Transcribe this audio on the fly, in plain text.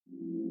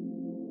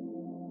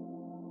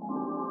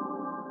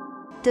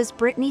Does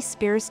Britney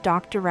Spears'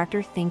 doc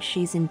director think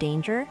she's in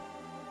danger?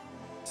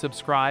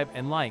 Subscribe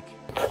and like.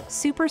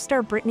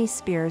 Superstar Britney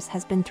Spears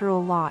has been through a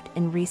lot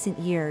in recent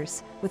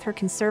years, with her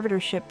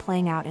conservatorship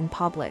playing out in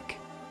public.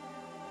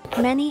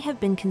 Many have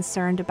been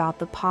concerned about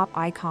the pop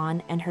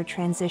icon and her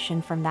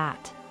transition from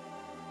that.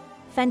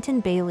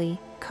 Fenton Bailey,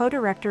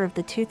 co-director of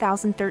the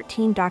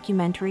 2013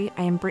 documentary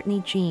I Am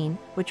Britney Jean,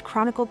 which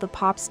chronicled the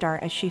pop star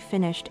as she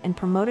finished and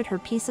promoted her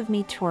Piece of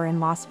Me tour in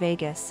Las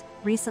Vegas,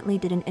 recently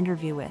did an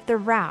interview with The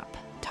Wrap,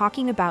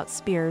 talking about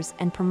Spears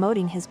and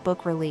promoting his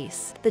book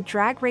release. The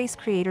Drag Race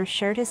creator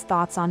shared his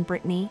thoughts on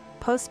Britney,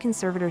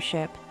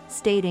 post-conservatorship,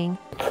 stating,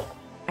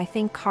 "I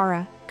think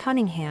Cara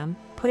Cunningham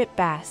put it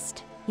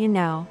best,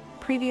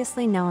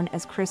 previously known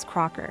as Chris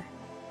Crocker.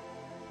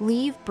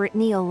 Leave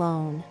Britney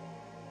alone.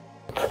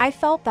 I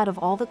felt that of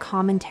all the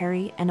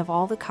commentary and of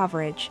all the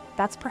coverage,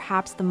 that's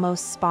perhaps the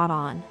most spot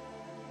on.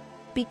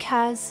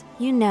 Because,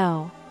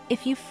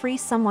 if you free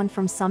someone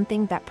from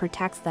something that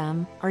protects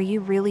them, are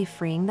you really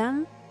freeing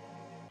them?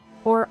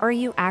 Or are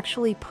you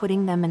actually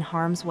putting them in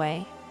harm's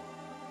way?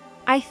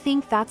 I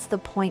think that's the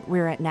point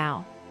we're at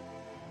now."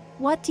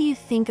 What do you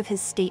think of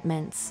his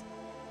statements?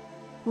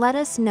 Let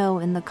us know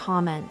in the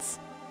comments.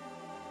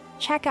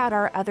 Check out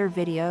our other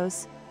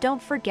videos.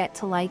 Don't forget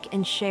to like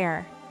and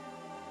share.